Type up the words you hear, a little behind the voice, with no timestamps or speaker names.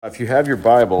If you have your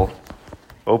Bible,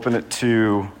 open it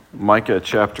to Micah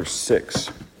chapter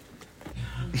 6.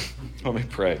 Let me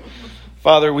pray.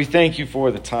 Father, we thank you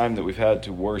for the time that we've had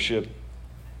to worship,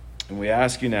 and we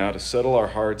ask you now to settle our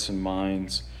hearts and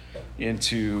minds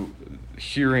into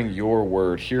hearing your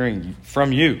word, hearing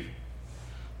from you.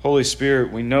 Holy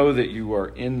Spirit, we know that you are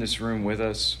in this room with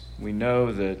us. We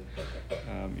know that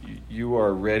you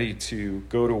are ready to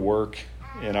go to work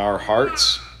in our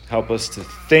hearts. Help us to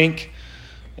think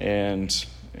and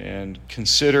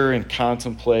consider and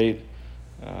contemplate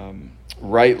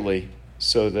rightly,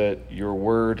 so that your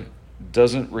word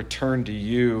doesn't return to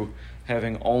you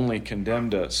having only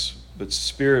condemned us. But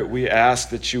Spirit, we ask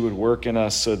that you would work in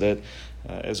us so that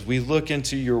as we look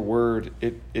into your word,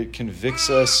 it convicts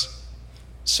us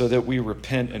so that we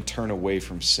repent and turn away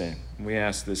from sin. And we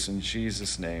ask this in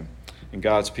Jesus' name. And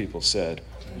God's people said,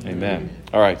 Amen.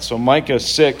 All right, so Micah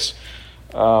 6,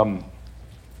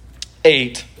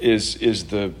 8 is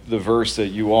the verse that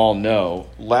you all know.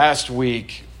 Last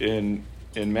week in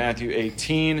Matthew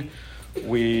 18,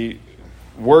 we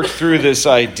worked through this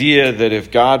idea that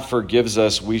if God forgives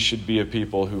us, we should be a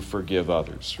people who forgive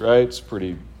others, right?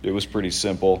 It was pretty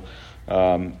simple.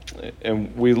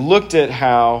 And we looked at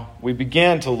how, we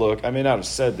began to look, I may not have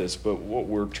said this, but what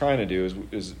we're trying to do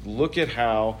is look at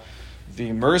how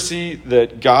the mercy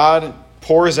that God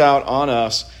pours out on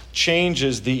us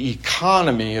changes the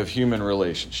economy of human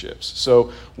relationships.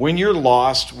 So when you're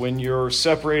lost, when you're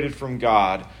separated from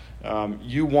God,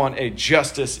 you want a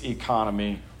justice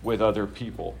economy with other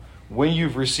people. When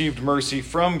you've received mercy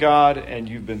from God and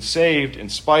you've been saved in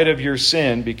spite of your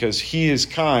sin because He is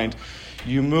kind,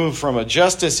 you move from a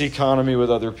justice economy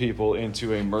with other people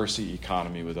into a mercy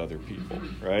economy with other people,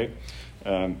 right?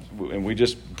 And we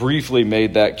just briefly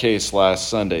made that case last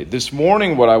Sunday. This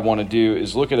morning, what I want to do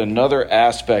is look at another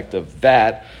aspect of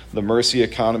that, the mercy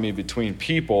economy between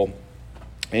people.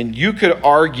 And you could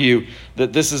argue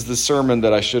that this is the sermon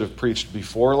that I should have preached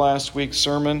before last week's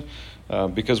sermon,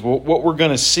 because what we're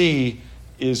going to see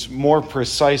is more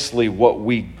precisely what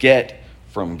we get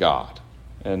from God.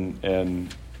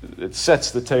 And it sets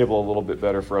the table a little bit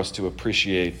better for us to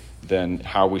appreciate than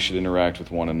how we should interact with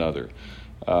one another.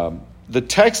 The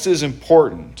text is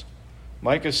important.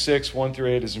 Micah 6, 1 through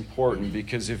 8 is important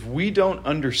because if we don't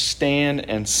understand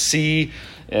and see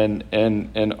and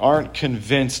aren't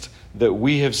convinced that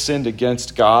we have sinned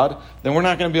against God, then we're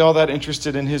not going to be all that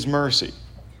interested in His mercy,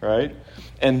 right?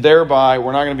 And thereby,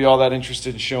 we're not going to be all that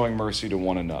interested in showing mercy to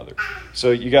one another.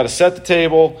 So you got to set the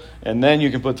table, and then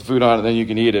you can put the food on it, and then you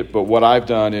can eat it. But what I've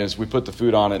done is we put the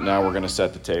food on it, and now we're going to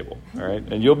set the table, all right?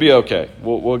 And you'll be okay.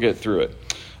 We'll get through it.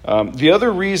 The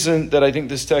other reason that I think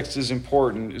this text is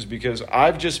important is because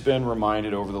I've just been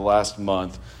reminded over the last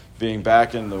month, being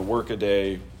back in the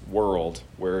workaday world,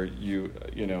 where you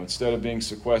instead of being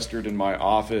sequestered in my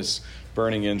office,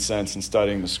 burning incense and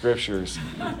studying the scriptures,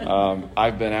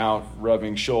 I've been out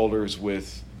rubbing shoulders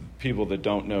with people that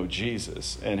don't know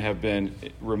Jesus and have been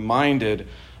reminded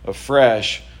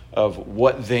afresh of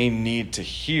what they need to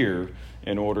hear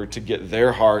in order to get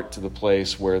their heart to the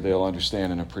place where they'll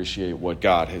understand and appreciate what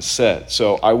God has said.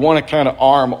 So I want to kind of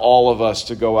arm all of us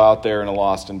to go out there in a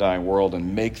lost and dying world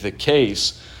and make the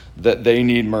case that they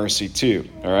need mercy too.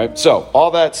 All right. So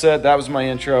all that said, that was my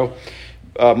intro.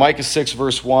 Micah 6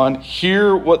 verse 1.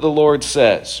 Hear what the Lord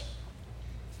says.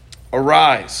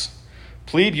 Arise,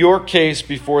 plead your case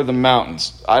before the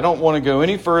mountains. I don't want to go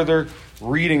any further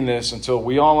reading this until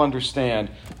we all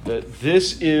understand that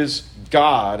this is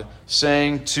God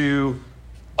saying to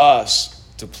us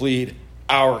to plead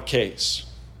our case.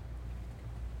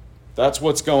 That's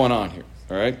what's going on here,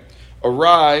 all right?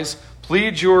 Arise,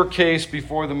 plead your case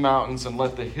before the mountains, and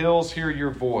let the hills hear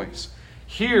your voice.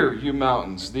 Hear, you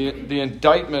mountains, the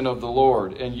indictment of the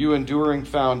Lord, and you enduring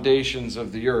foundations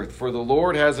of the earth. For the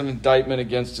Lord has an indictment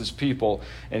against His people,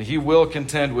 and He will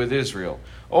contend with Israel.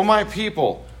 O my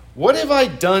people, what have I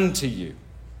done to you?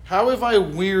 How have I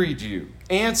wearied you?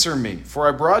 Answer me, for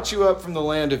I brought you up from the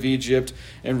land of Egypt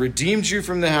and redeemed you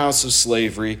from the house of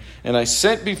slavery, and I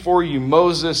sent before you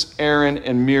Moses, Aaron,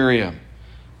 and Miriam.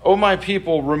 O my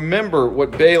people, remember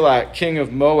what Balak, king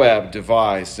of Moab,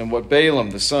 devised, and what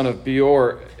Balaam, the son of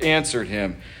Beor, answered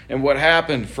him, and what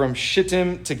happened from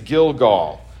Shittim to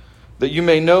Gilgal, that you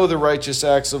may know the righteous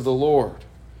acts of the Lord.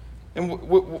 And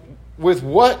with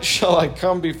what shall I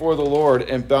come before the Lord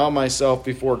and bow myself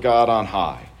before God on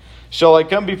high? Shall I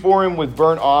come before Him with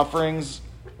burnt offerings,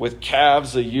 with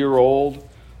calves a year old?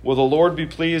 Will the Lord be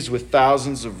pleased with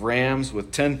thousands of rams,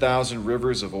 with 10,000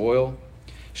 rivers of oil?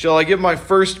 Shall I give my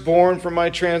firstborn for my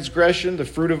transgression, the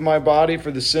fruit of my body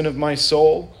for the sin of my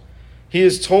soul? He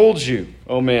has told you,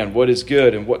 oh man, what is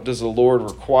good and what does the Lord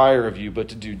require of you but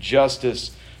to do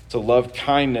justice, to love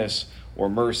kindness or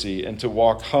mercy, and to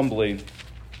walk humbly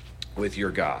with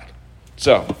your God.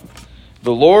 So,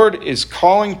 the Lord is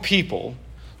calling people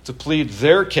to plead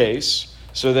their case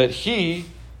so that he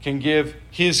can give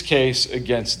his case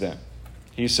against them.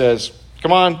 He says,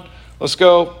 come on, let's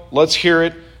go, let's hear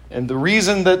it. And the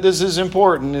reason that this is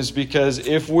important is because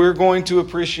if we're going to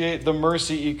appreciate the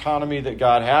mercy economy that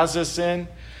God has us in,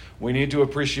 we need to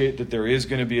appreciate that there is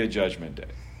going to be a judgment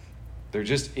day. There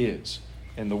just is.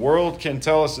 And the world can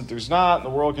tell us that there's not. And the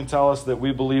world can tell us that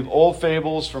we believe old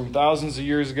fables from thousands of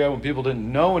years ago when people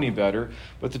didn't know any better.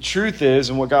 But the truth is,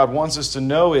 and what God wants us to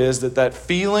know is that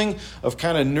feeling of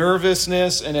kind of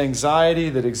nervousness and anxiety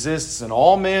that exists in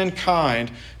all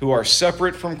mankind who are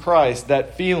separate from Christ,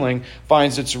 that feeling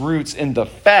finds its roots in the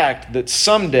fact that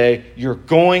someday you're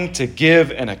going to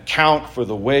give an account for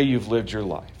the way you've lived your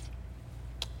life.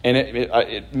 And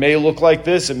it may look like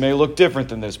this, it may look different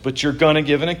than this, but you're going to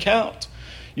give an account.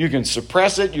 You can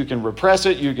suppress it, you can repress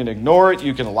it, you can ignore it,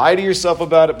 you can lie to yourself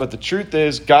about it, but the truth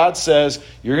is, God says,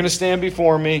 you're going to stand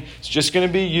before me, it's just going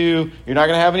to be you, you're not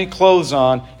going to have any clothes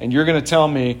on, and you're going to tell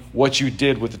me what you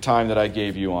did with the time that I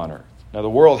gave you on earth. Now, the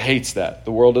world hates that.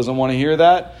 The world doesn't want to hear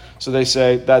that, so they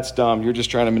say, that's dumb, you're just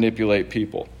trying to manipulate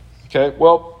people. Okay,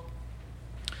 well,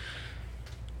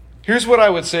 here's what I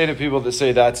would say to people that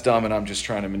say that's dumb and I'm just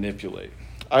trying to manipulate.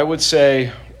 I would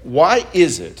say, why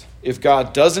is it, if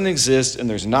God doesn't exist and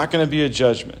there's not going to be a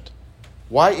judgment,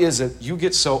 why is it you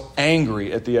get so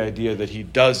angry at the idea that he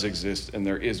does exist and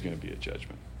there is going to be a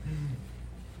judgment?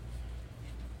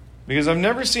 Because I've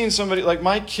never seen somebody, like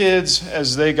my kids,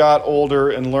 as they got older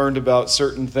and learned about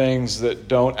certain things that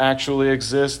don't actually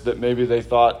exist that maybe they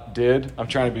thought did. I'm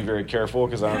trying to be very careful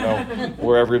because I don't know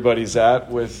where everybody's at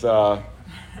with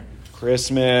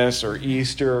Christmas or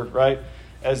Easter, right?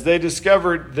 As they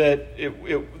discovered that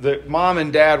that mom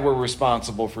and dad were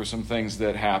responsible for some things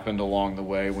that happened along the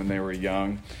way when they were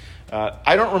young,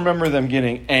 I don't remember them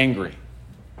getting angry.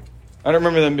 I don't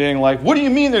remember them being like, what do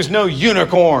you mean there's no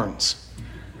unicorns?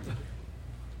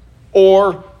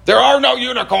 Or, there are no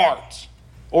unicorns.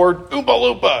 Or, Oompa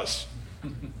Loompas.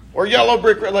 Or yellow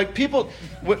brick road. Like people,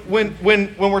 when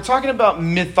we're talking about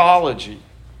mythology,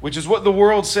 which is what the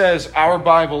world says our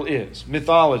Bible is,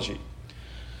 mythology.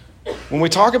 When we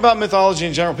talk about mythology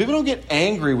in general, people don't get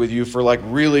angry with you for like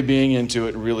really being into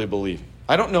it and really believing.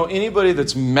 I don't know anybody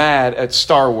that's mad at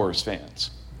Star Wars fans.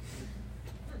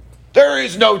 There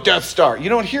is no Death Star. You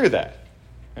don't hear that,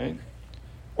 right?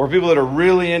 Or people that are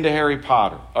really into Harry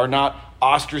Potter are not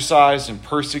ostracized and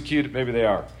persecuted. Maybe they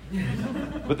are.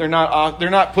 But they're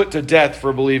not put to death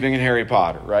for believing in Harry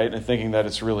Potter, right? And thinking that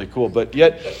it's really cool. But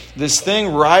yet this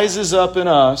thing rises up in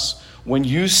us when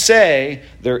you say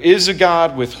there is a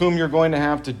God with whom you're going to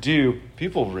have to do.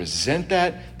 People resent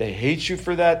that. They hate you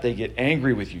for that. They get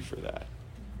angry with you for that.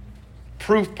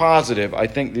 Proof positive, I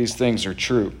think these things are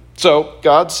true. So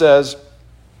God says,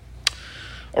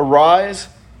 arise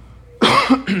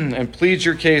and plead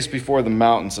your case before the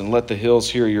mountains and let the hills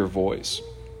hear your voice.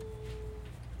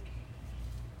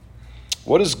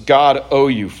 What does God owe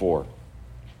you for?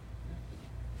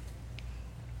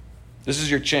 This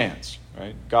is your chance,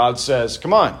 right? God says,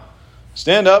 come on,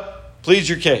 stand up, plead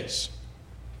your case.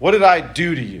 What did I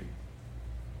do to you?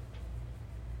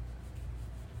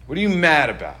 What are you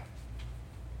mad about?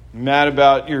 You mad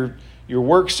about your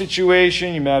work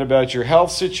situation? You mad about your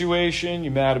health situation?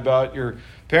 You mad about your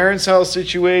parents' health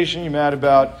situation? You mad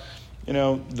about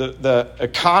the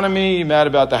economy? You mad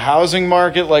about the housing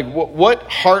market? Like, what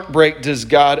heartbreak does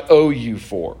God owe you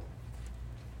for?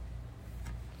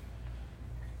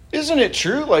 Isn't it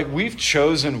true? Like, we've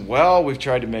chosen well. We've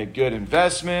tried to make good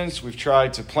investments. We've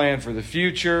tried to plan for the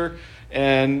future.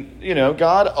 And,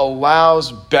 God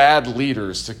allows bad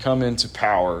leaders to come into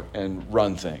power and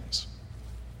run things.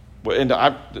 And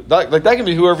that can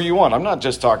be whoever you want. I'm not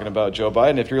just talking about Joe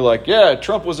Biden. If you're like, yeah,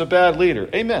 Trump was a bad leader.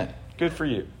 Amen. Good for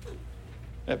you.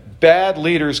 Bad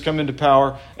leaders come into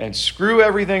power and screw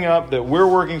everything up that we're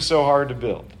working so hard to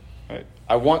build. Right?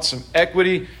 I want some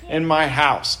equity in my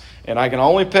house, and I can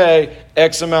only pay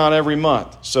X amount every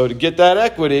month. So to get that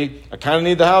equity, I kind of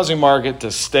need the housing market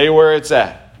to stay where it's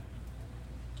at.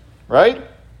 Right?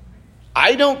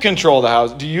 I don't control the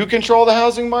house. Do you control the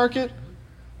housing market?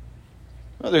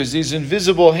 Well, there's these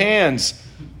invisible hands,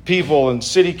 people and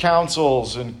city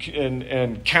councils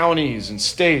and counties and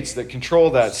states that control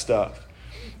that stuff.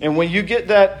 And when you get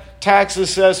that tax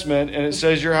assessment and it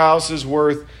says your house is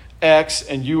worth X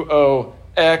and you owe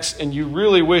X and you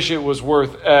really wish it was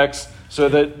worth X so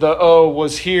that the O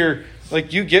was here,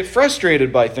 like you get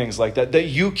frustrated by things like that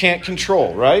you can't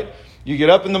control, right? You get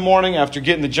up in the morning after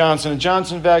getting the Johnson &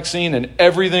 Johnson vaccine and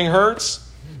everything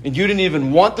hurts, and you didn't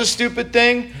even want the stupid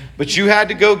thing, but you had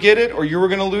to go get it or you were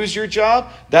going to lose your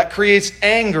job. That creates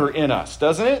anger in us,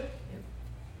 doesn't it?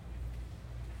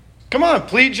 Come on,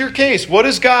 plead your case. What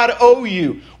does God owe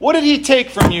you? What did he take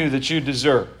from you that you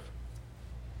deserve?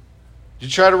 Did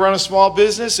you try to run a small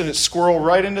business and it squirreled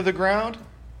right into the ground?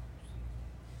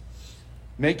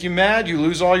 Make you mad? You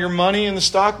lose all your money in the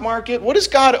stock market? What does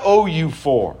God owe you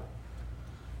for?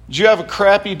 Did you have a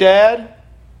crappy dad?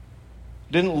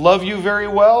 Didn't love you very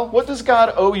well? What does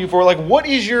God owe you for? Like, what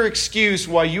is your excuse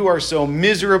why you are so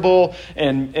miserable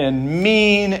and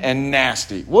mean and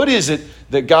nasty? What is it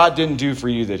that God didn't do for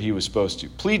you that he was supposed to?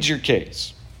 Plead your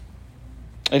case.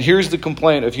 And here's the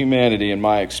complaint of humanity in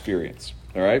my experience.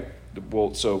 All right?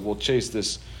 So we'll chase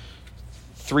this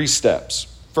 3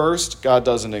 steps. First, God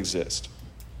doesn't exist.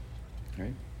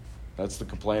 Right? That's the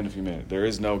complaint of humanity. There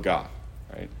is no God.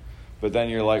 Right? But then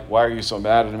you're like, why are you so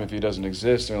mad at him if he doesn't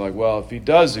exist? And they're like, well, if he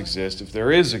does exist, if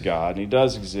there is a God and he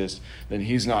does exist, then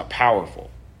he's not powerful.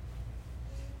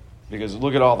 Because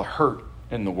look at all the hurt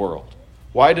in the world.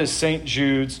 Why does St.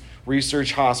 Jude's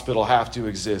Research Hospital have to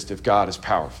exist if God is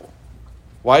powerful?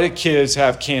 Why do kids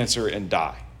have cancer and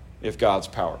die if God's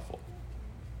powerful?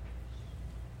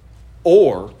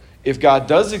 Or, if God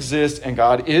does exist and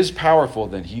God is powerful,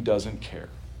 then he doesn't care.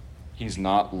 He's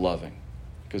not loving.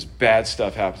 Because bad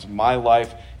stuff happens. My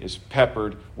life is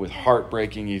peppered with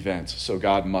heartbreaking events, so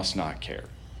God must not care.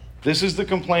 This is the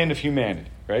complaint of humanity,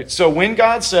 right? So when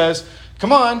God says,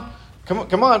 come on,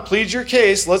 plead your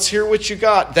case, let's hear what you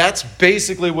got, that's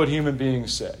basically what human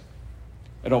beings say.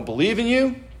 I don't believe in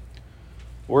you,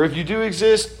 or if you do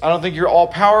exist, I don't think you're all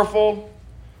powerful,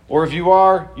 or if you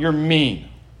are, you're mean.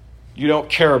 You don't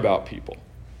care about people.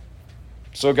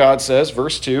 So God says,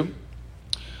 verse 2,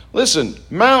 listen,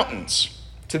 mountains,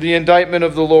 to the indictment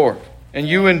of the Lord, and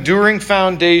you enduring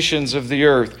foundations of the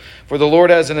earth. For the Lord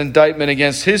has an indictment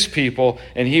against his people,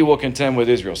 and he will contend with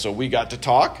Israel. So we got to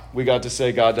talk. We got to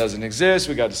say God doesn't exist.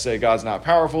 We got to say God's not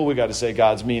powerful. We got to say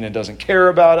God's mean and doesn't care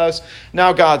about us.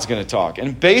 Now God's going to talk.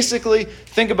 And basically,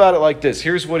 think about it like this.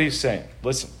 Here's what he's saying.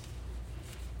 Listen.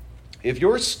 If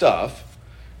your stuff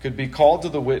could be called to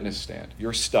the witness stand,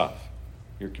 your stuff,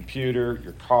 your computer,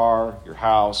 your car, your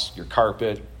house, your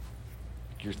carpet,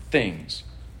 your things,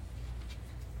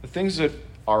 the things that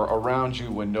are around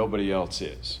you when nobody else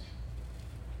is,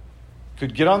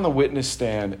 could get on the witness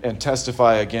stand and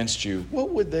testify against you, what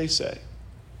would they say?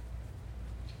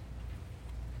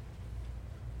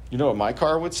 You know what my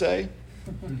car would say?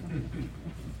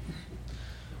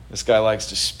 This guy likes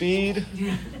to speed,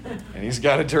 and he's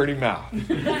got a dirty mouth.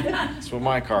 That's what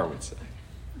my car would say.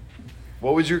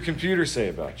 What would your computer say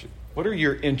about you? What are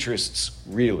your interests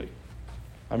really?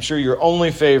 I'm sure your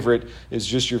only favorite is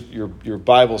just your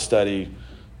Bible study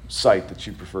site that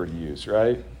you prefer to use,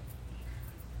 right?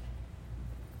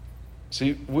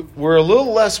 See, we're a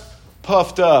little less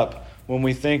puffed up when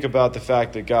we think about the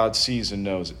fact that God sees and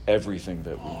knows everything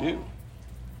that we do.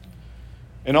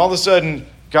 And all of a sudden,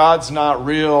 God's not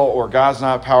real, or God's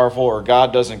not powerful, or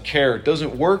God doesn't care. It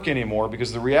doesn't work anymore,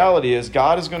 because the reality is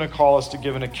God is going to call us to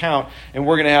give an account, and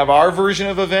we're going to have our version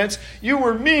of events. You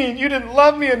were mean. You didn't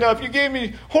love me enough. You gave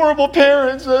me horrible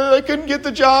parents. I couldn't get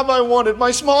the job I wanted.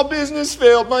 My small business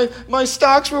failed. My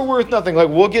stocks were worth nothing. Like,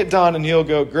 we'll get done, and he'll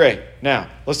go, great. Now,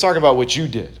 let's talk about what you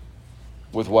did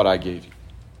with what I gave you.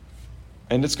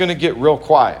 And it's going to get real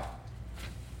quiet.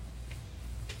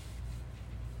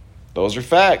 Those are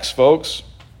facts, folks.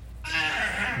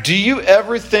 Do you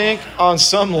ever think on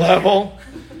some level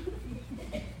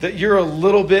that you're a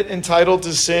little bit entitled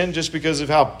to sin just because of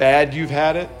how bad you've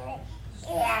had it?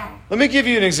 Let me give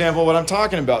you an example of what I'm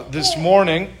talking about. This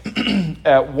morning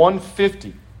at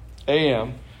 1:50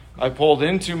 a.m., I pulled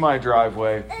into my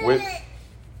driveway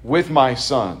with my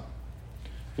son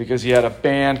because he had a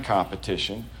band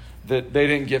competition that they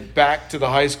didn't get back to the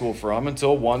high school from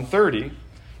until 1:30.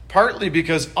 Partly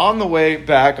because on the way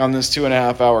back on this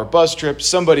 2.5-hour bus trip,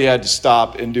 somebody had to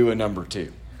stop and do a number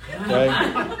 2. Okay?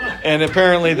 And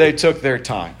apparently they took their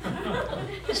time.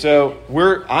 So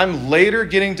I'm later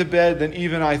getting to bed than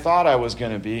even I thought I was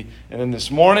going to be. And then this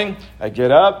morning, I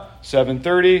get up,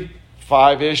 7:30,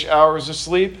 5-ish hours of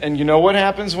sleep. And you know what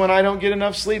happens when I don't get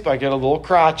enough sleep? I get a little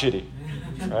crotchety.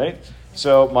 Right?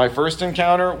 So my first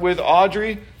encounter with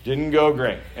Audrey didn't go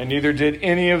great. And neither did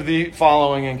any of the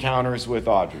following encounters with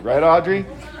Audrey. Right, Audrey?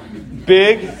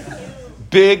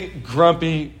 Big,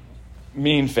 grumpy,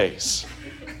 mean face.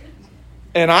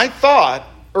 And I thought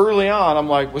early on, I'm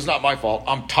like, well, it's not my fault.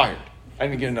 I'm tired. I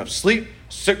didn't get enough sleep.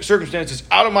 circumstances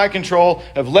out of my control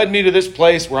have led me to this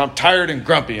place where I'm tired and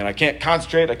grumpy and I can't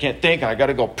concentrate, I can't think, and I got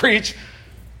to go preach.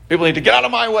 People need to get out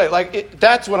of my way.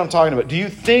 That's what I'm talking about. Do you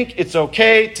think it's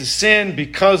okay to sin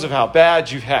because of how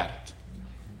bad you've had it?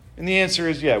 And the answer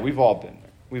is, yeah, we've all been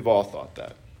there. We've all thought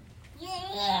that.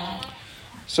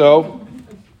 So,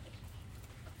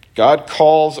 God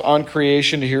calls on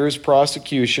creation to hear his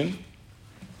prosecution.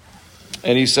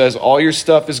 And he says, all your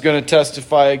stuff is going to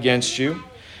testify against you.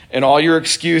 And all your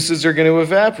excuses are going to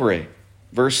evaporate.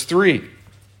 Verse 3.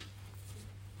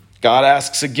 God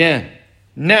asks again,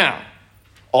 now,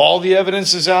 all the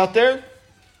evidence is out there.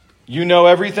 You know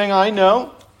everything I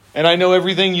know. And I know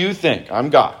everything you think. I'm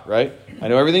God, right? I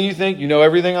know everything you think. You know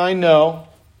everything I know.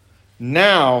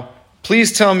 Now,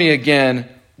 please tell me again,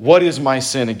 what is my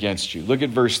sin against you? Look at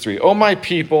verse 3. Oh, my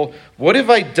people, what have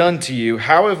I done to you?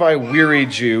 How have I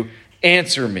wearied you?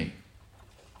 Answer me.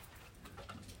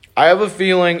 I have a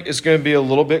feeling it's going to be a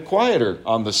little bit quieter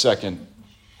on the second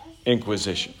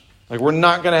Inquisition. We're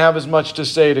not going to have as much to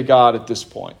say to God at this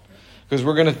point. Because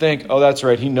we're going to think, oh, that's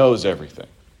right, he knows everything.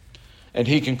 And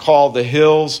he can call the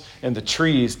hills and the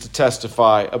trees to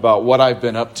testify about what I've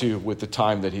been up to with the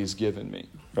time that he's given me.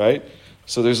 Right?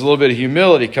 So there's a little bit of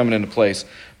humility coming into place.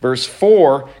 Verse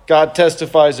 4, God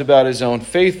testifies about his own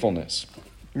faithfulness.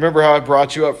 Remember how I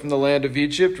brought you up from the land of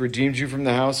Egypt, redeemed you from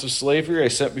the house of slavery? I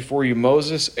set before you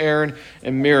Moses, Aaron,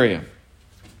 and Miriam.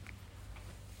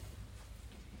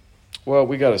 Well,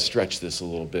 we got to stretch this a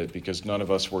little bit because none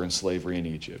of us were in slavery in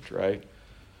Egypt, right?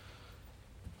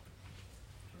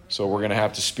 So we're going to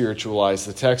have to spiritualize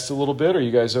the text a little bit. Are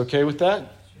you guys okay with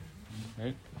that?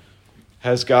 Right?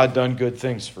 Has God done good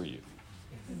things for you?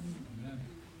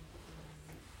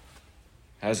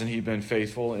 Hasn't he been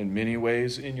faithful in many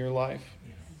ways in your life?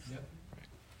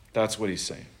 That's what he's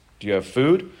saying. Do you have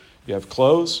food? You have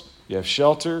clothes? You have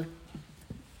shelter?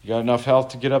 You got enough health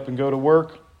to get up and go to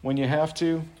work when you have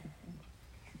to?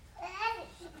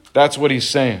 That's what he's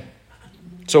saying.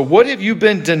 So what have you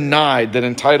been denied that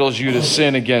entitles you to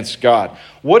sin against God?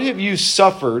 What have you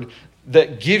suffered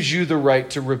that gives you the right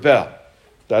to rebel?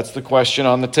 That's the question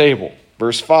on the table.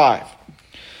 Verse 5.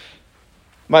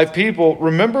 My people,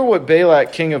 remember what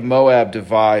Balak, king of Moab,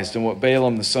 devised and what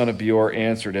Balaam, the son of Beor,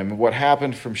 answered him, and what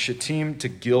happened from Shittim to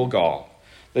Gilgal,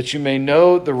 that you may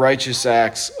know the righteous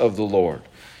acts of the Lord.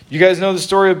 You guys know the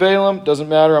story of Balaam? Doesn't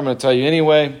matter. I'm going to tell you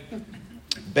anyway.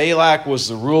 Balak was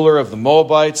the ruler of the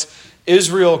Moabites.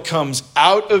 Israel comes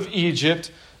out of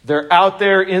Egypt. They're out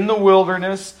there in the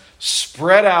wilderness,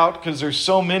 spread out because there's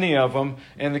so many of them.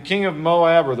 And the king of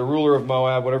Moab, or the ruler of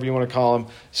Moab, whatever you want to call him,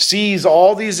 sees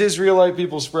all these Israelite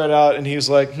people spread out. And he's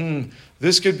like,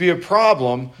 this could be a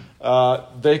problem.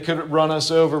 They could run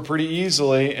us over pretty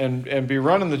easily and be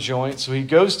running the joint. So he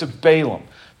goes to Balaam.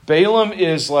 Balaam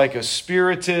is like a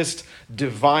spiritist,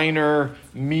 diviner,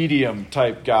 medium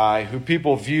type guy who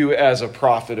people view as a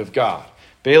prophet of God.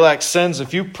 Balak sends a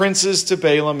few princes to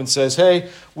Balaam and says, hey,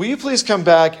 will you please come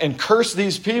back and curse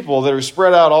these people that are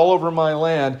spread out all over my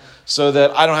land so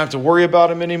that I don't have to worry about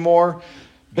them anymore?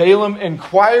 Balaam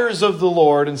inquires of the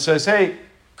Lord and says, hey,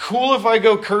 cool if I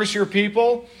go curse your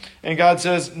people? And God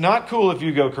says, not cool if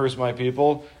you go curse my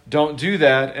people. Don't do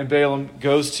that. And Balaam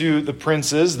goes to the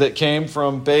princes that came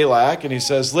from Balak and he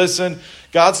says, listen,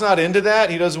 God's not into that.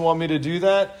 He doesn't want me to do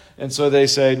that. And so they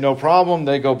say, no problem.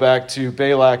 They go back to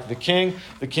Balak, the king.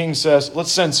 The king says,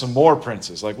 let's send some more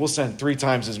princes. We'll send 3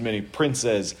 times as many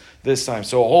princes this time.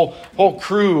 So a whole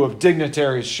crew of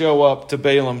dignitaries show up to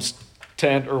Balaam's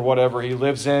tent or whatever he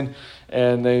lives in.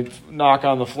 And they knock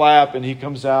on the flap and he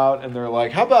comes out and they're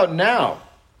like, how about now?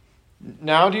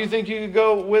 Now do you think you could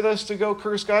go with us to go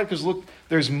curse God? Because look,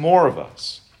 there's more of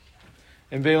us.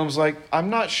 And Balaam's like,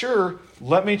 I'm not sure.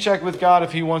 Let me check with God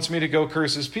if he wants me to go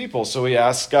curse his people. So he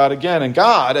asks God again. And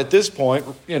God, at this point,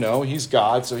 he's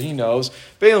God, so he knows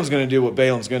Balaam's going to do what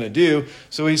Balaam's going to do.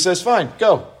 So he says, fine,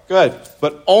 go ahead.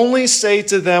 But only say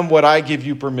to them what I give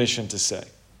you permission to say.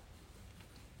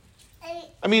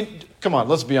 I mean, come on,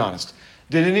 let's be honest.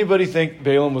 Did anybody think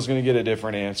Balaam was going to get a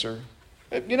different answer?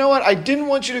 You know what? I didn't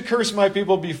want you to curse my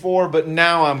people before, but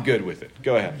now I'm good with it.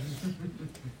 Go ahead.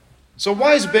 So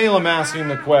why is Balaam asking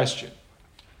the question?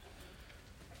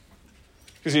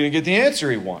 Because he didn't get the answer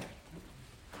he wanted.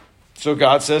 So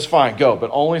God says, fine, go, but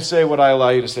only say what I allow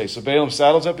you to say. So Balaam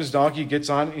saddles up his donkey, gets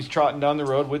on, he's trotting down the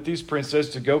road with these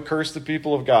princes to go curse the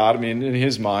people of God. I mean, in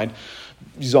his mind,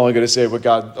 he's only going to say what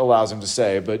God allows him to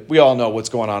say. But we all know what's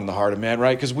going on in the heart of man,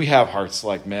 right? Because we have hearts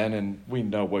like men, and we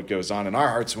know what goes on in our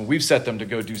hearts. When we've set them to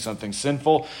go do something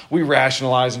sinful, we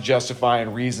rationalize and justify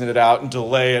and reason it out and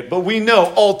delay it. But we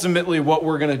know ultimately what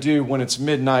we're going to do when it's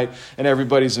midnight and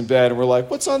everybody's in bed. And we're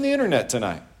like, what's on the internet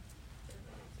tonight?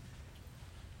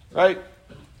 right?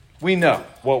 We know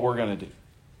what we're going to do.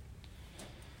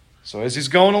 So as he's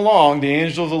going along, the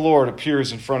angel of the Lord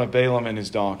appears in front of Balaam and his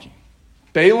donkey.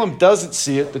 Balaam doesn't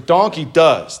see it. The donkey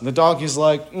does. And the donkey's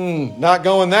like, not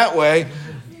going that way.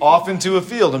 Off into a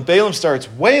field. And Balaam starts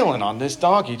wailing on this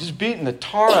donkey, just beating the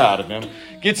tar out of him.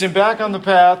 Gets him back on the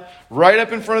path, right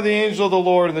up in front of the angel of the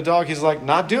Lord. And the donkey's like,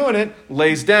 not doing it.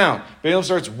 Lays down. Balaam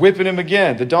starts whipping him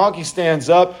again. The donkey stands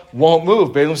up, won't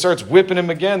move. Balaam starts whipping him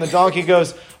again. The donkey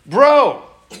goes, bro,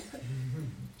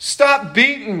 stop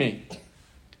beating me.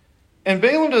 And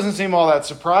Balaam doesn't seem all that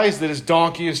surprised that his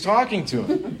donkey is talking to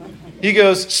him. He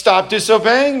goes, stop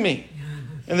disobeying me.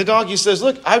 And the donkey says,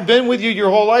 look, I've been with you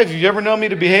your whole life. Have you ever known me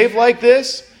to behave like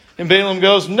this? And Balaam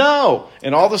goes, no.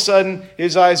 And all of a sudden,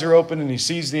 his eyes are open and he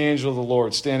sees the angel of the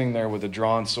Lord standing there with a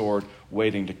drawn sword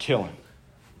waiting to kill him.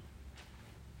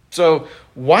 So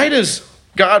why does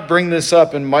God bring this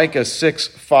up in Micah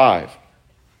 6:5?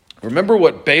 Remember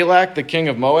what Balak, the king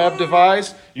of Moab,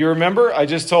 devised? You remember? I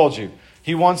just told you.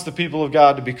 He wants the people of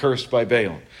God to be cursed by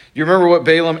Balaam. You remember what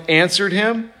Balaam answered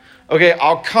him? Okay,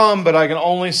 I'll come, but I can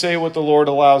only say what the Lord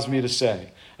allows me to say.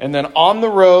 And then on the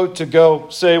road to go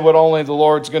say what only the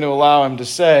Lord's going to allow him to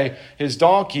say, his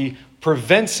donkey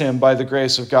prevents him by the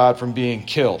grace of God from being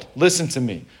killed. Listen to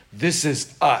me. This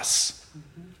is us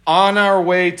on our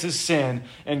way to sin,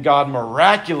 and God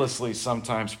miraculously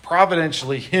sometimes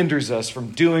providentially hinders us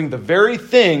from doing the very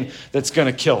thing that's going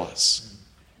to kill us.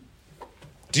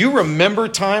 Do you remember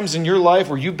times in your life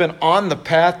where you've been on the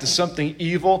path to something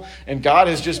evil and God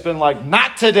has just been like,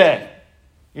 not today.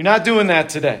 You're not doing that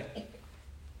today.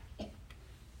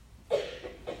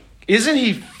 Isn't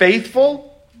he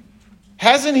faithful?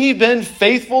 Hasn't he been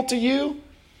faithful to you?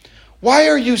 Why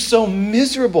are you so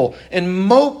miserable and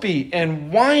mopey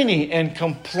and whiny and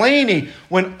complaining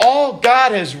when all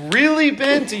God has really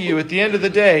been to you at the end of the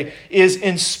day is,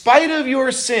 in spite of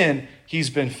your sin, he's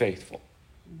been faithful?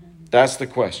 That's the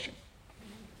question.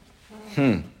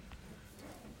 I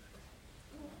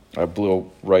blew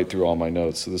right through all my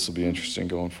notes, so this will be interesting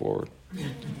going forward.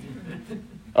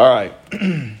 All right.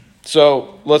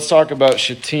 So let's talk about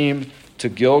Shittim to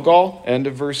Gilgal, end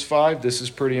of verse 5. This is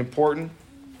pretty important.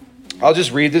 I'll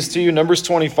just read this to you. Numbers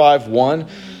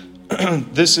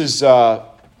 25:1. This is,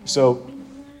 so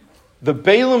the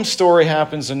Balaam story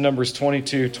happens in Numbers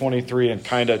 22, 23, and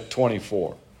kind of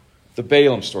 24. The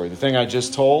Balaam story, the thing I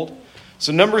just told.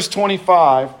 So Numbers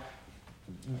 25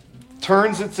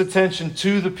 turns its attention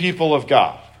to the people of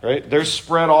God, right? They're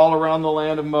spread all around the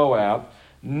land of Moab,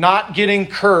 not getting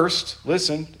cursed.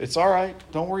 Listen, it's all right.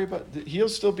 Don't worry about it. He'll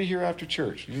still be here after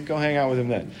church. You can go hang out with him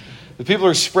then. The people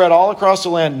are spread all across the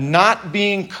land, not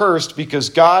being cursed because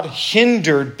God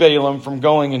hindered Balaam from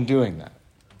going and doing that,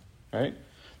 right?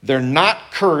 They're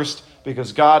not cursed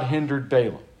because God hindered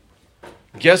Balaam.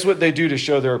 Guess what they do to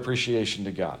show their appreciation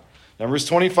to God? Numbers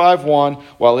 25:1,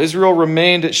 while Israel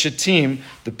remained at Shittim,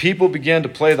 the people began to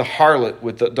play the harlot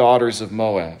with the daughters of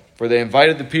Moab. For they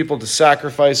invited the people to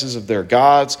sacrifices of their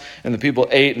gods, and the people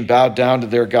ate and bowed down to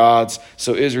their gods.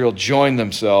 So Israel joined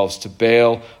themselves to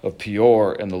Baal of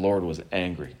Peor, and the Lord was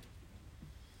angry.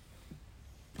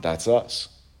 That's us.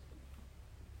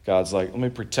 God's like, let me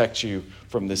protect you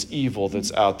from this evil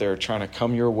that's out there trying to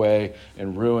come your way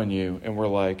and ruin you. And we're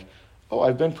like, oh,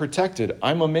 I've been protected.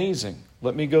 I'm amazing.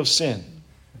 Let me go sin.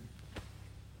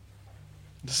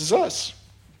 This is us.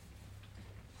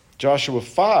 Joshua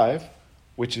 5,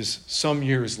 which is some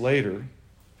years later,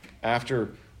 after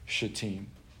Shittim.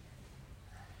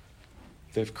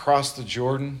 They've crossed the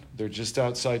Jordan. They're just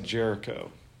outside Jericho.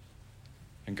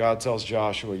 And God tells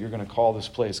Joshua, you're going to call this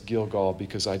place Gilgal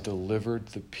because I delivered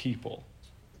the people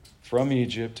from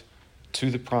Egypt to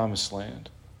the promised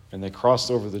land. And they crossed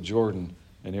over the Jordan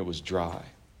and it was dry.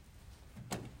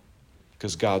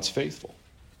 Because God's faithful.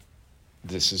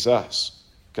 This is us.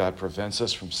 God prevents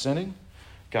us from sinning.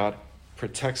 God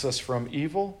protects us from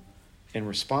evil. In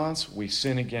response, we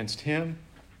sin against him,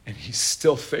 and he's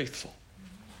still faithful.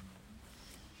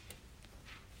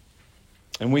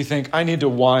 And we think, I need to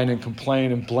whine and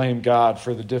complain and blame God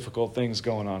for the difficult things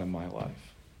going on in my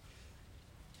life.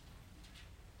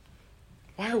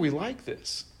 Why are we like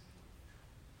this?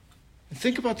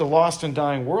 Think about the lost and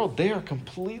dying world. They are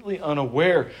completely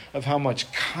unaware of how much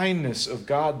kindness of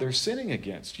God they're sinning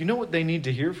against. You know what they need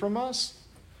to hear from us?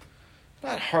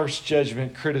 Not harsh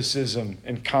judgment, criticism,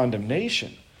 and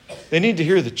condemnation. They need to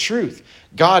hear the truth.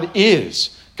 God is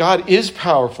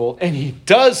powerful, and he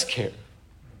does care.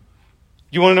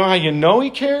 You want to know how you know he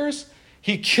cares?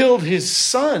 He killed his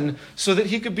son so that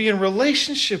he could be in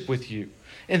relationship with you.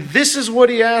 And this is what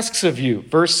he asks of you.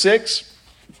 Verse 6.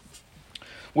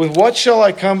 With what shall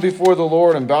I come before the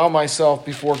Lord and bow myself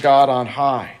before God on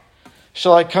high?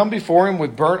 Shall I come before him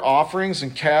with burnt offerings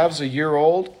and calves a year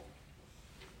old?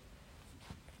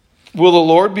 Will the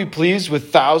Lord be pleased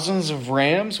with thousands of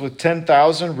rams, with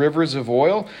 10,000 rivers of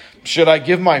oil? Should I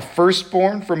give my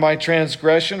firstborn for my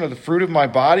transgression, or the fruit of my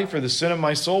body for the sin of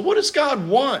my soul? What does God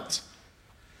want?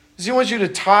 Does he want you to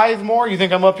tithe more? You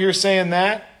think I'm up here saying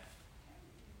that?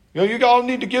 You all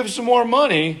need to give some more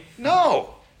money.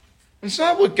 No, it's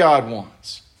not what God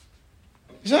wants.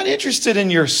 He's not interested in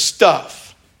your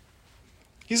stuff.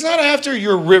 He's not after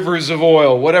your rivers of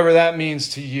oil, whatever that means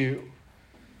to you.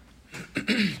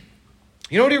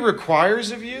 You know what he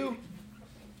requires of you?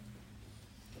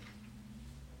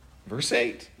 Verse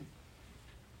 8.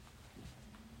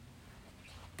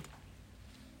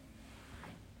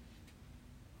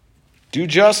 Do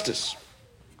justice.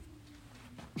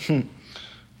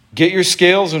 Get your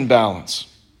scales in balance.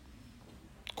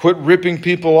 Quit ripping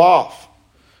people off.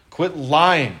 Quit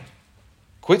lying.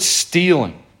 Quit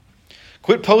stealing.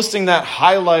 Quit posting that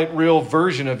highlight reel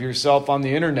version of yourself on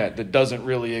the internet that doesn't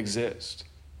really exist.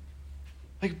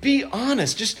 Like, be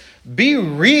honest. Just be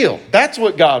real. That's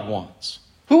what God wants.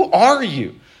 Who are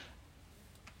you?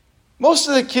 Most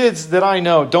of the kids that I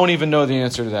know don't even know the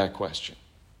answer to that question.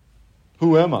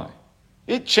 Who am I?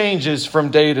 It changes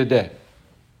from day to day.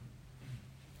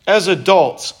 As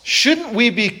adults, shouldn't we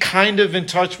be kind of in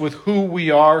touch with who we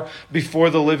are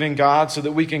before the living God so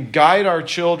that we can guide our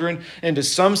children into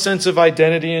some sense of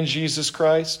identity in Jesus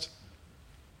Christ?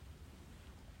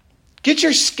 Get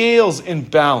your scales in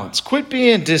balance. Quit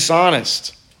being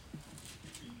dishonest.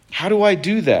 How do I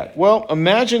do that? Well,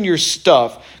 imagine your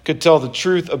stuff could tell the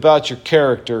truth about your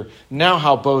character. Now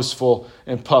how boastful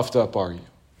and puffed up are you?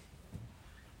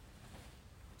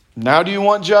 Now do you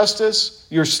want justice?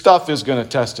 Your stuff is going to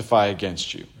testify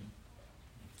against you.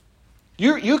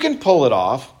 You can pull it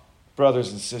off,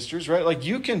 brothers and sisters, right? Like,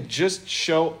 you can just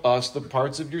show us the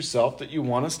parts of yourself that you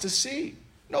want us to see.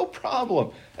 No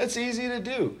problem. That's easy to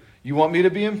do. You want me to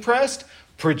be impressed?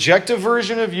 Project a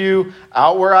version of you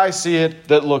out where I see it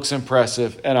that looks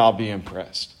impressive, and I'll be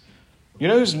impressed. You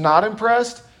know who's not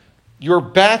impressed? Your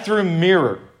bathroom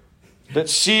mirror that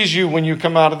sees you when you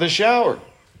come out of the shower.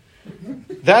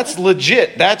 That's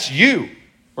legit. That's you,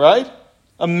 right?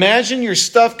 Imagine your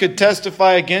stuff could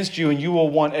testify against you, and you will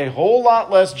want a whole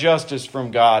lot less justice from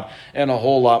God and a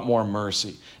whole lot more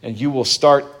mercy. And you will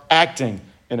start acting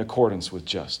in accordance with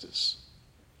justice.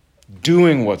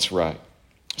 Doing what's right.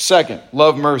 Second,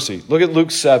 love mercy. Look at Luke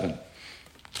 7.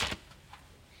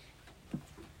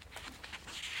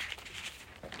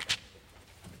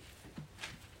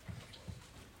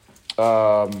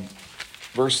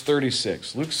 Verse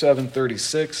 36. Luke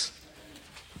 7:36.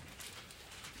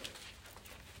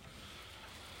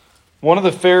 One of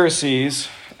the Pharisees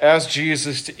asked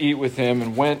Jesus to eat with him,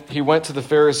 and he went to the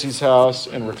Pharisee's house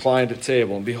and reclined at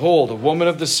table. And behold, a woman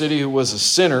of the city who was a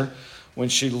sinner, when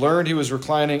she learned he was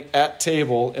reclining at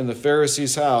table in the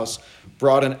Pharisee's house,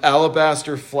 brought an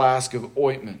alabaster flask of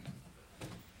ointment.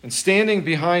 And standing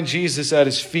behind Jesus at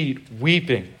his feet,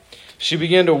 weeping, she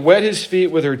began to wet his feet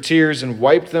with her tears and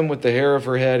wiped them with the hair of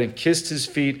her head and kissed his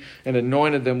feet and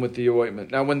anointed them with the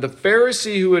ointment. Now, when the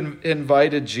Pharisee who had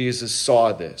invited Jesus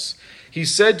saw this, he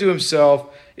said to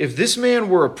himself, if this man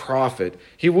were a prophet,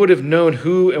 he would have known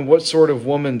who and what sort of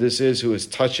woman this is who is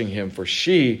touching him, for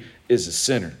she is a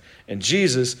sinner. And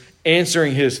Jesus,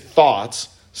 answering his thoughts,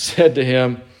 said to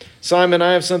him, Simon,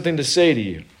 I have something to say to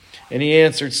you. And he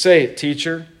answered, say it,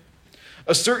 teacher.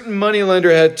 A certain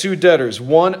moneylender had two debtors.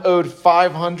 One owed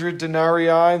 500 denarii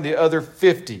and the other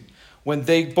 50. When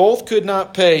they both could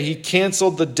not pay, he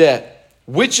canceled the debt.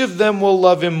 Which of them will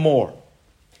love him more?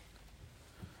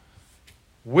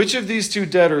 Which of these two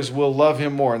debtors will love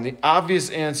him more? And the obvious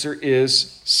answer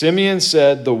is, Simeon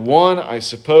said, the one, I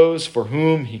suppose, for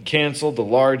whom he canceled the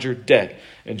larger debt.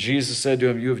 And Jesus said to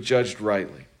him, you have judged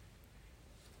rightly.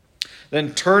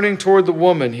 Then turning toward the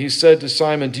woman, he said to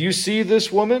Simon, do you see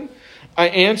this woman? I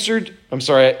entered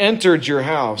your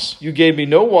house. You gave me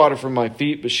no water for my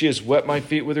feet, but she has wet my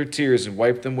feet with her tears and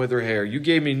wiped them with her hair. You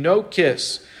gave me no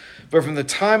kiss, but from the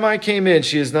time I came in,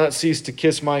 she has not ceased to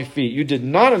kiss my feet. You did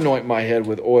not anoint my head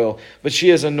with oil, but she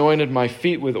has anointed my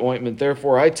feet with ointment.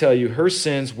 Therefore, I tell you, her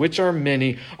sins, which are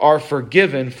many, are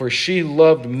forgiven, for she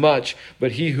loved much,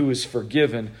 but he who is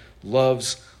forgiven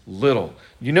loves little.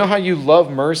 You know how you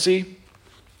love mercy?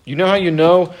 You know how you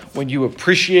know when you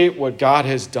appreciate what God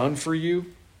has done for you?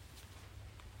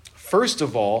 First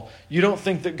of all, you don't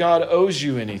think that God owes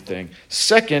you anything.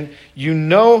 Second, you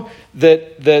know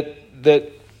that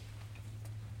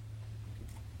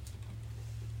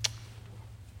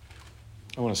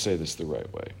I want to say this the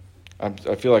right way. I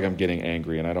feel like I'm getting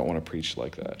angry and I don't want to preach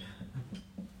like that.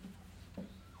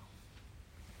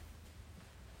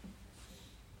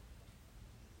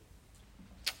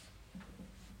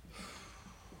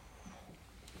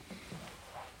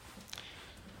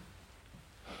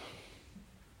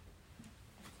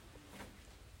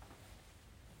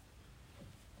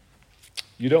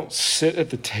 You don't sit at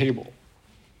the table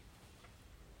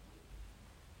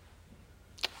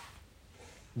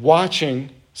watching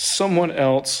someone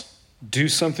else do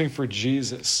something for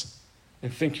Jesus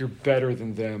and think you're better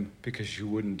than them because you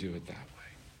wouldn't do it that way.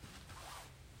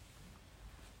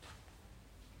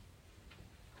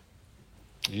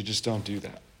 You just don't do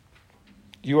that.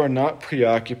 You are not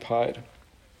preoccupied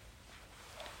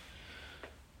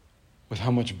with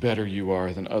how much better you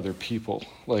are than other people,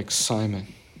 like Simon.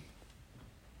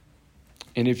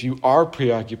 And if you are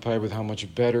preoccupied with how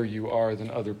much better you are than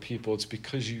other people, it's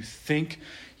because you think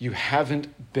you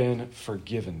haven't been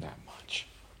forgiven that much.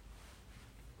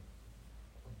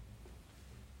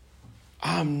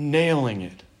 I'm nailing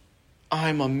it.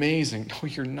 I'm amazing. No,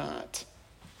 you're not.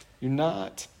 You're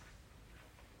not.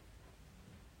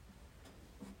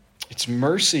 It's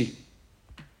mercy.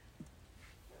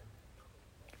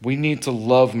 We need to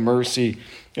love mercy.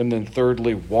 And then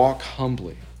thirdly, walk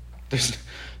humbly.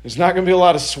 There's not going to be a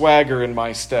lot of swagger in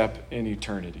my step in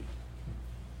eternity.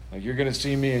 Like, you're going to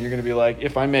see me and you're going to be like,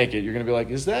 if I make it, you're going to be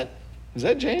like, is that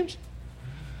James?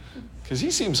 Because he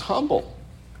seems humble.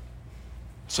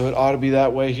 So it ought to be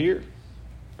that way here.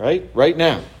 Right? Right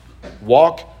now.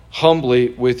 Walk humbly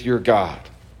with your God.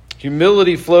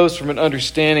 Humility flows from an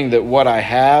understanding that what I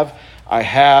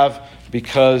have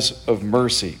because of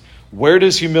mercy. Where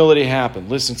does humility happen?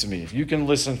 Listen to me. If you can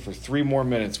listen for 3 more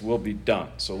minutes, we'll be done.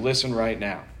 So listen right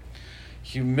now.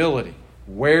 Humility,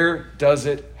 where does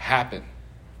it happen?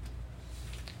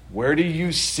 Where do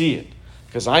you see it?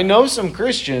 Because I know some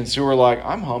Christians who are like,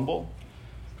 I'm humble.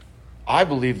 I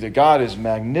believe that God is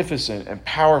magnificent and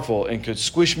powerful and could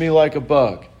squish me like a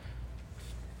bug.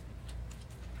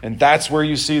 And that's where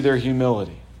you see their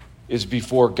humility, is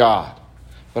before God.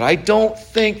 But I don't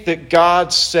think that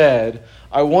God said,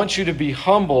 I want you to be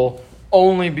humble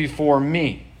only before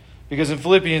me. Because in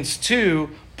Philippians 2,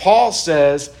 Paul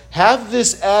says, have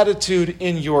this attitude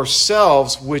in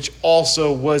yourselves, which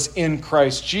also was in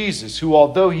Christ Jesus, who,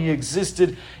 although he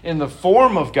existed in the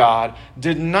form of God,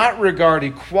 did not regard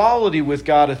equality with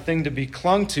God a thing to be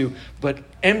clung to, but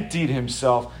emptied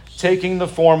himself, taking the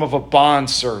form of a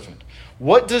bondservant.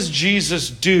 What does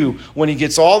Jesus do when he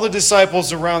gets all the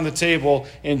disciples around the table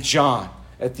in John?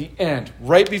 At the end,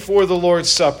 right before the Lord's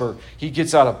Supper, he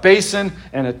gets out a basin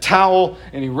and a towel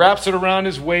and he wraps it around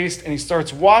his waist and he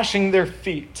starts washing their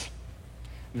feet.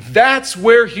 That's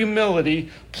where humility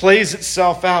plays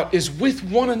itself out, is with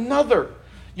one another.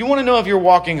 You want to know if you're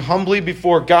walking humbly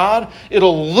before God?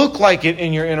 It'll look like it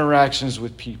in your interactions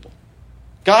with people.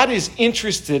 God is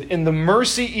interested in the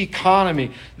mercy economy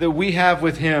that we have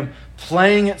with him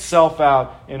playing itself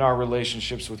out in our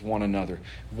relationships with one another.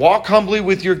 Walk humbly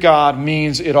with your God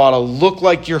means it ought to look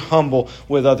like you're humble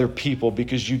with other people,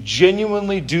 because you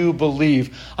genuinely do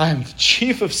believe I am the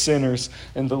chief of sinners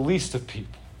and the least of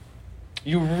people.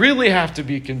 You really have to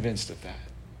be convinced of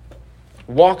that.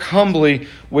 Walk humbly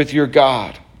with your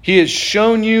God. He has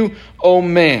shown you, oh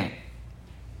man,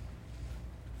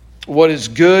 what is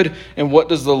good and what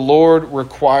does the Lord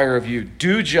require of you.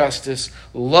 Do justice,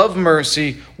 love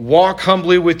mercy, walk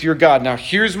humbly with your God. Now,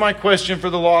 here's my question for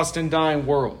the lost and dying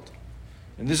world.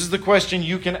 And this is the question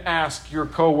you can ask your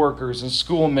coworkers and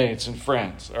schoolmates and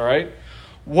friends, all right?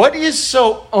 What is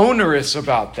so onerous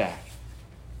about that?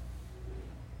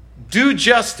 Do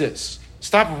justice.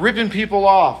 Stop ripping people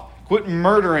off. Quit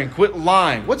murdering. Quit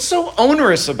lying. What's so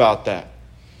onerous about that?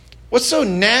 What's so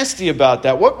nasty about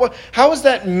that? How is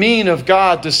that mean of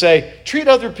God to say, treat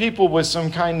other people with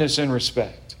some kindness and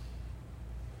respect?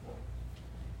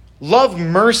 Love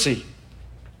mercy.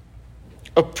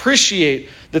 Appreciate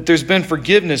that there's been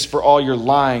forgiveness for all your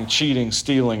lying, cheating,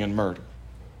 stealing, and murder.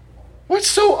 What's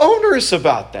so onerous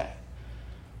about that?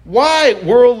 Why,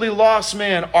 worldly lost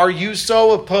man, are you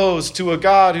so opposed to a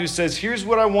God who says, here's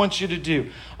what I want you to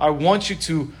do. I want you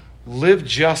to live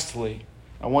justly.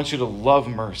 I want you to love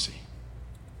mercy.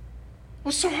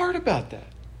 What's so hard about that?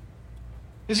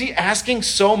 Is he asking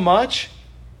so much?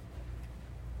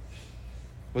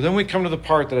 Well, then we come to the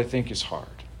part that I think is hard.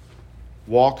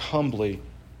 Walk humbly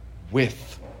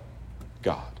with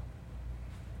God.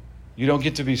 You don't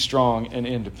get to be strong and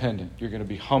independent. You're going to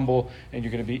be humble and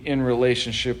you're going to be in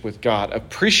relationship with God.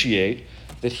 Appreciate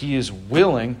that he is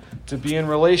willing to be in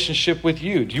relationship with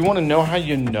you. Do you want to know how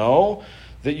you know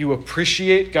that you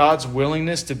appreciate God's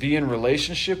willingness to be in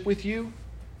relationship with you?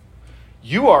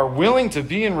 You are willing to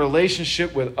be in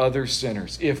relationship with other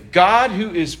sinners. If God, who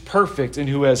is perfect and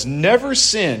who has never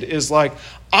sinned, is like,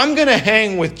 I'm going to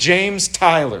hang with James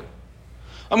Tyler,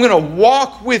 I'm going to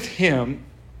walk with him,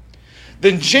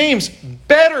 then James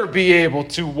better be able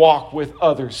to walk with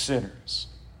other sinners.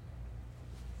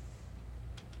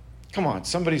 Come on,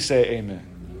 somebody say amen.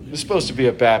 This is supposed to be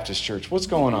a Baptist church. What's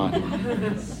going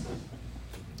on?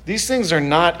 These things are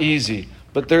not easy,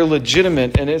 but they're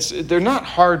legitimate, and they're not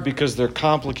hard because they're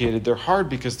complicated. They're hard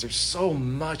because there's so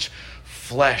much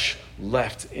flesh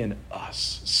left in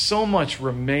us, so much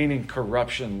remaining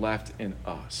corruption left in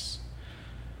us.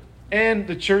 And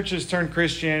the church has turned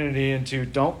Christianity into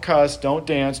don't cuss, don't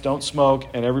dance, don't smoke,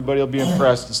 and everybody will be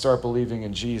impressed and start believing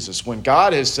in Jesus. When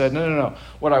God has said, no.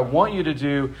 What I want you to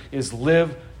do is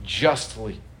live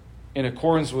justly in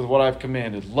accordance with what I've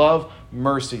commanded. Love,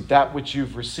 mercy, that which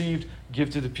you've received, give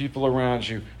to the people around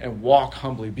you, and walk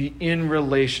humbly. Be in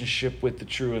relationship with the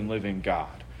true and living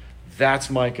God. That's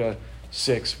Micah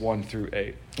 6, 1 through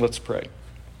 8. Let's pray.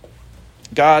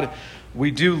 God, we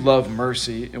do love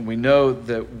mercy, and we know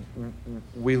that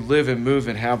we live and move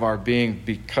and have our being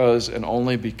because and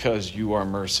only because you are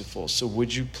merciful. So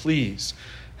would you please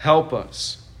help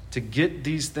us to get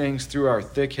these things through our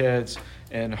thick heads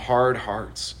and hard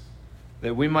hearts,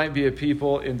 that we might be a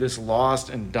people in this lost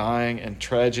and dying and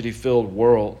tragedy-filled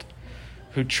world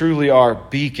who truly are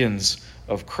beacons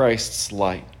of Christ's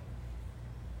light.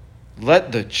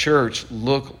 Let the church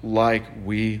look like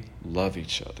we love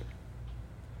each other.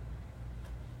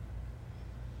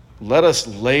 Let us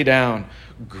lay down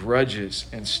grudges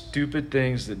and stupid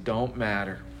things that don't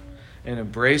matter and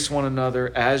embrace one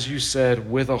another, as you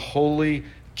said, with a holy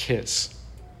kiss.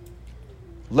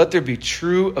 Let there be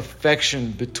true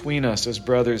affection between us as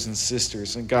brothers and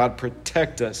sisters, and God,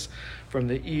 protect us from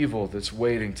the evil that's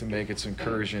waiting to make its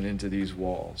incursion into these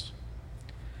walls.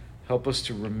 Help us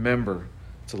to remember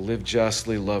to live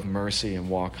justly, love mercy, and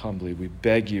walk humbly. We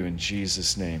beg you in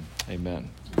Jesus' name.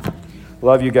 Amen.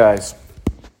 Love you guys.